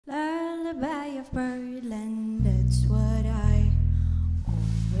lullaby of Birdland, that's what I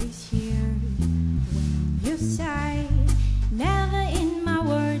always hear when you sigh. Never in my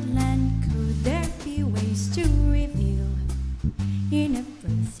wordland could there be ways to reveal in a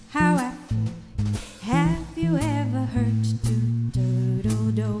phrase how I feel. Have you ever heard two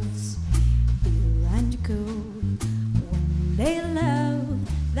turtle doves feel and cool when they love?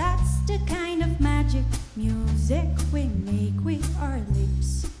 That's the kind of magic music we make with our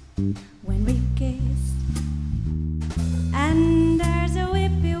lips when we kiss. And there's a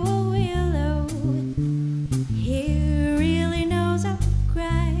whippy-will willow, he really knows how to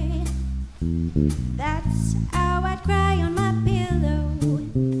cry. That's how I'd cry on my pillow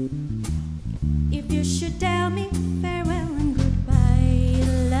if you should tell me farewell and goodbye.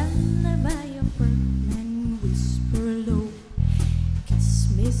 Lullaby of Birdland, whisper low, kiss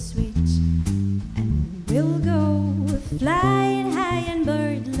me sweet, and we'll go flying high in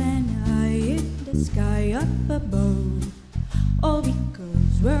Birdland, high in the sky up above, all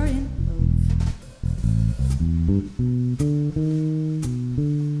because we're in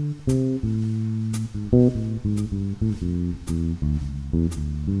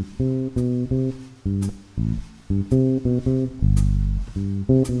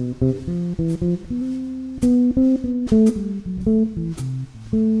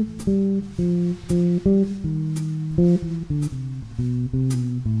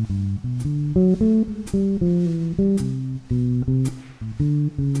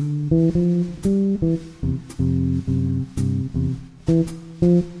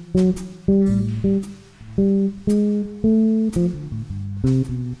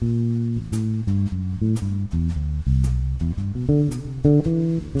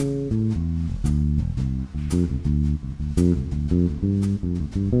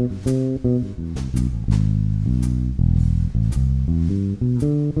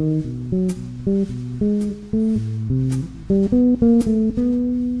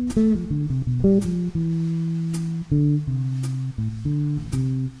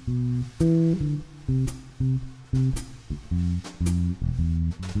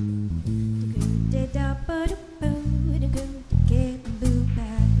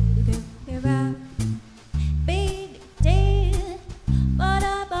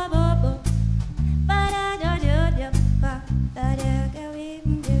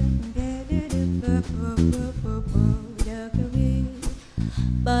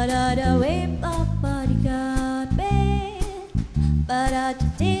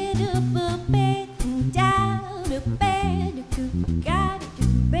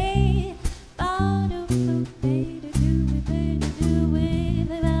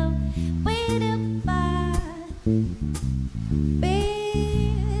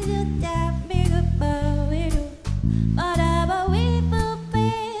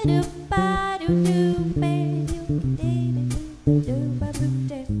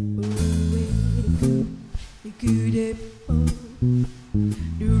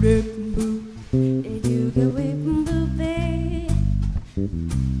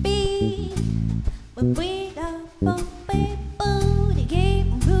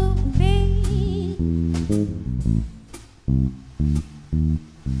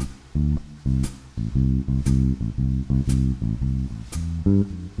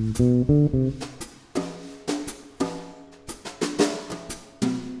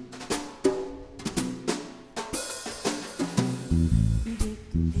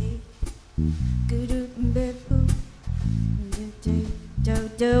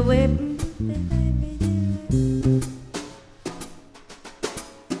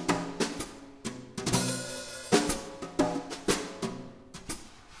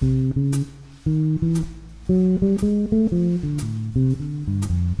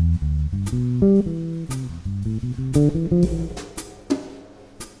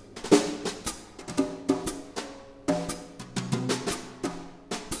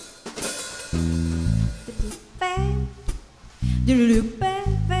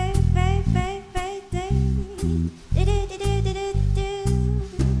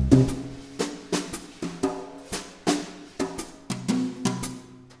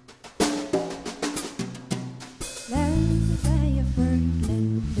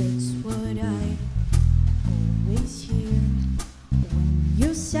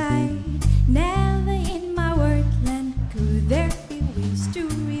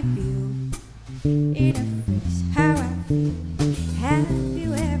in a phrase how I feel. Have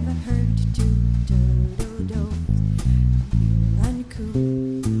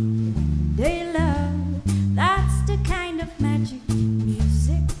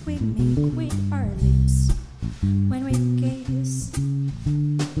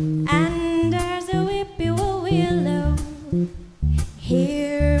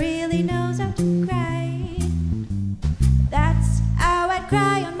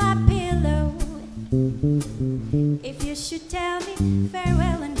cry on my pillow. If you should tell me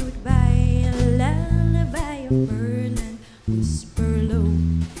farewell and goodbye, a lullaby of birds.